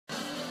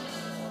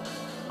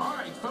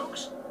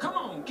folks. Come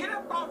on, get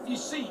up off your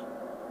seat.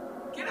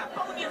 Get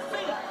up on your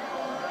feet. Look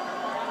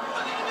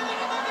at him, look at him,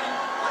 look at him.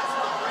 Let's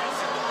go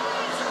racing the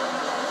loser.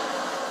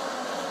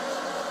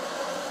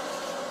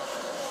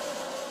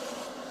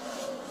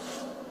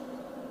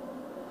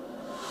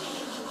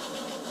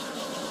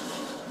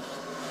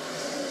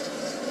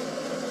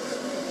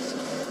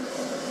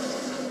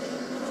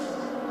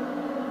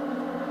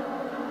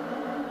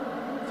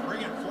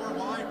 3 and 4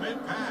 wide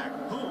mid-pack.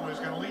 Who is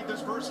going to lead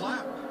this first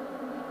lap?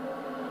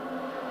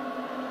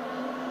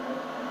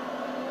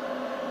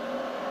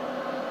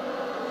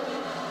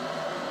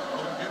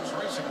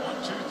 Racing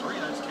 1, 2,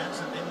 3. That's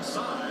Kenson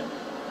inside.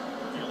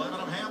 The 11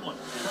 of Hamlin.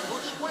 And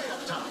Busch way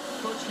up top.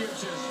 Coach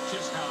Gibbs is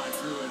just how I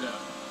drew it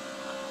up.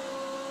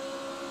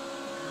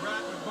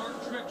 Right with Martin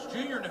Truex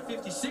Jr. in a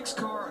 56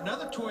 car,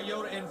 another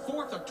Toyota in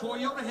fourth. A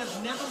Toyota has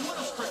never won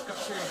a Sprint Cup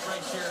Series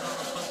race here at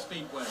Arnold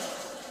Speedway.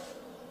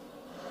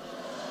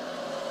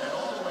 And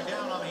all the way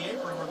down on the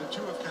apron were the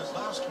 2 of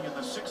Keselowski and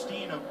the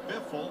 16 of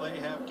Biffle. They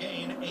have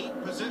gained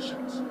 8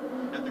 positions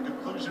at the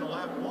conclusion of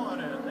lap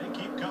 1, and they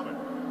keep coming.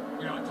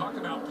 You know, I talked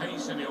about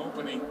pace in the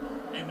opening,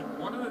 and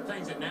one of the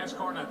things that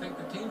NASCAR and I think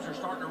the teams are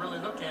starting to really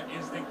look at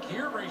is the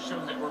gear ratio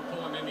that we're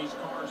pulling in these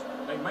cars.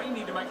 They may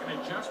need to make an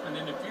adjustment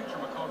in the future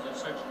because of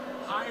such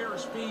higher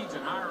speeds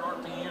and higher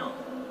RPM.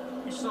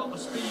 You saw the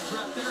speeds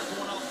right there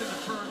going off into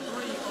turn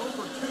 3,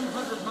 over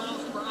 200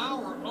 miles per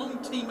hour on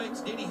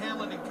teammates Denny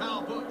Hamlin and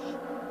Kyle Busch.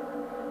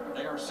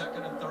 They are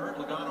second and third,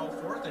 Logano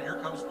fourth, and here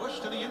comes Busch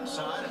to the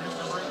inside and his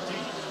number 18.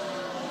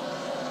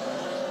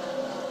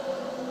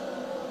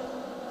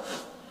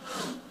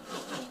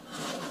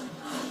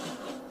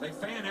 They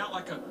fan out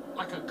like a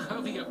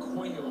covey of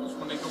quails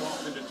when they go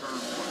off into turn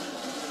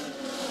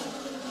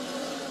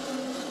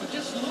 1. But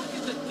just look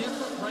at the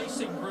different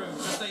racing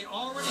groups that they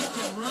already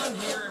can run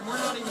here, and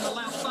we're not even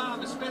allowed 5,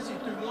 especially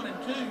through 1 and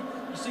 2.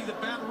 You see the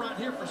battle right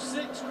here for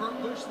 6.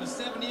 Kurt Busch in the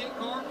 78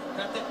 car,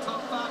 got that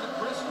top 5 at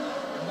Bristol,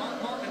 and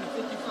Mark Martin in the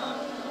 55.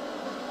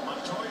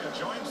 Montoya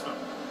joins them,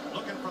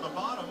 looking for the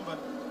bottom,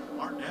 but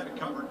Martin had it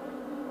covered.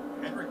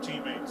 Hendrick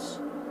teammates,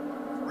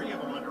 3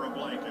 of them under a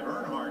blanket.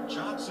 Earnhardt,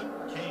 Johnson,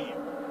 Kane.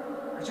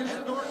 And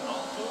Norton,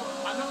 all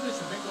 4. I know this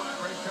is a big wide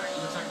racetrack.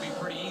 It looks like it'd be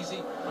pretty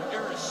easy, but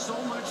there is so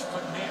much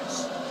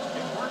finesse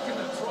in working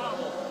the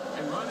throttle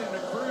and running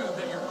the groove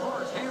that your car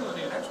is handling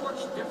it. That's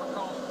what's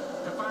difficult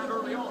to find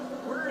early on.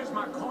 Where is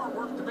my car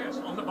work the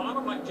best? On the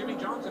bottom, like Jimmy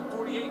Johnson,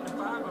 48 and 5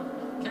 of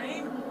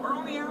Kane, or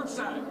on the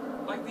outside,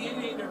 like the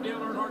 88 of Dale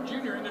Earnhardt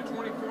Jr. and the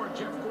 24 of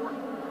Jeff Gordon?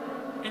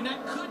 And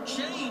that could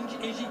change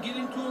as you get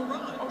into a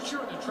run. Oh,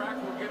 sure, the track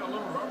will get a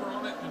little rubber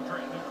on it, and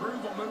the groove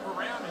will move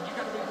around, and you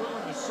got to be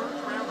willing to search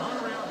around,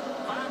 hunt around,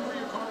 find where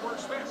your car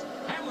works best.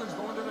 Hamlin's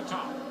going to the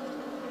top.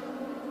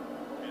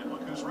 And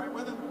look who's right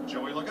with him.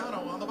 Joey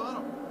Logano on the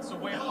bottom. It's the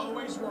way it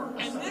always works.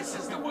 And this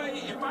is the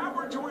way, if I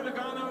were Joey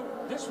Logano,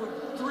 this would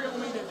thrill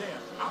me to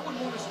death. I would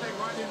want to stay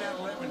right in that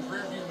 11's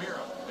rearview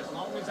mirror as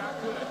long as I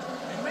could,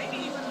 and maybe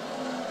even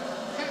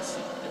pass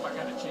it if I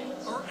got a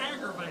chance. Or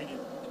aggravated.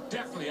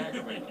 Definitely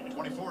aggravated.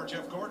 24,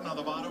 Jeff Gordon on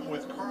the bottom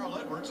with Carl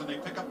Edwards, and they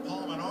pick up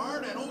Paul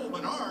Menard, and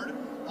Menard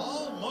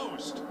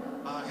almost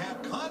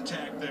had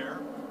contact there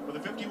with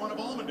the 51 of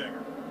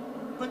Allmendinger.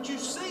 But you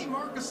see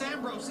Marcus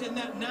Ambrose in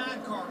that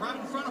 9 car right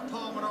in front of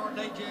Paul Menard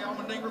and A.J.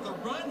 Allmendinger, the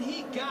run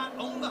he got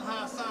on the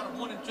high side of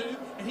 1 and 2,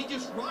 and he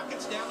just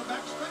rockets down the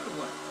back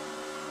straightaway.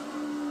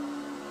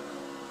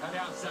 That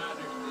outside,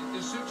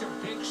 there's such a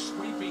big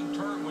sweeping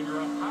turn when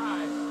you're up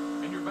high,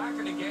 and you're back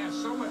in the gas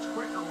so much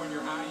quicker when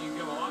you're high. You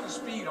get a lot of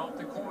speed off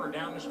the corner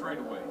down the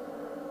straightaway.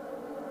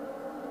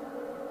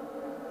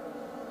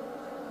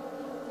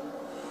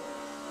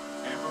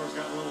 Ambrose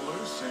got a little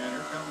loose, and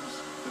here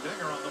comes the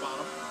digger on the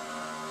bottom.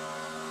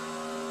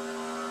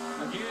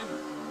 Again,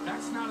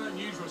 that's not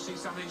unusual to see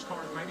some of these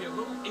cars maybe a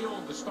little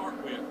ill to start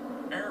with.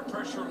 Air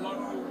pressure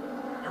low,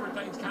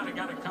 everything's kind of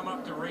got to come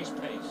up to race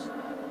pace.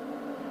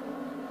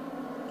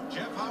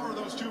 Jeff, how are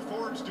those 2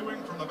 Fords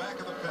doing from the back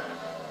of the pack?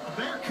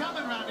 They're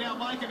coming right now,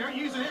 Mike, and they're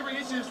using every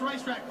inch of this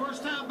racetrack.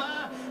 First time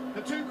by,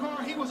 the 2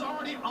 car, he was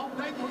already on.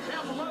 They were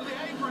down below the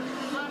apron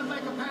trying to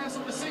make a pass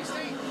on the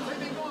 16. They've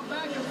been going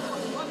back and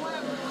forth. 1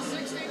 lap, the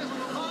 16 is on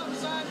the bottom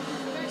side.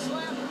 The next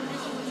lap,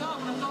 he's on the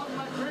top. And I'm talking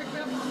about Greg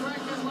Biffle and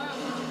Frank this lap.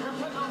 They're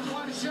putting on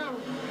quite a show,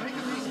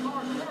 making these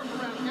cars work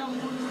around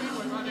California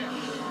Speedway right now.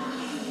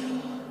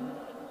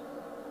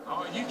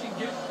 Oh, you can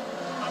get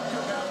up to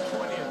about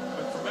 20th,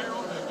 but from there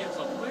on it gets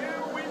a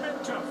little wee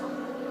bit tougher.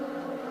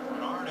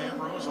 Menard,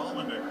 Ambrose,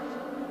 Allmendinger.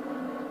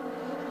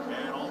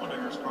 And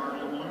Allmendinger's car a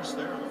little loose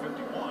there in the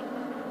 51.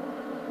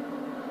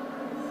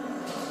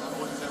 That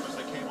was them as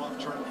they came off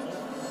turn 4.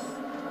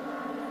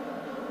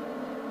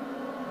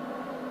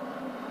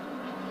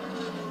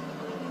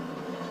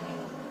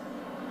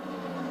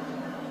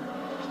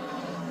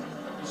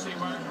 You see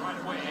right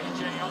away,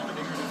 A.J.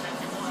 Allmendinger, the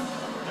 51,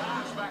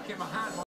 dives back in behind.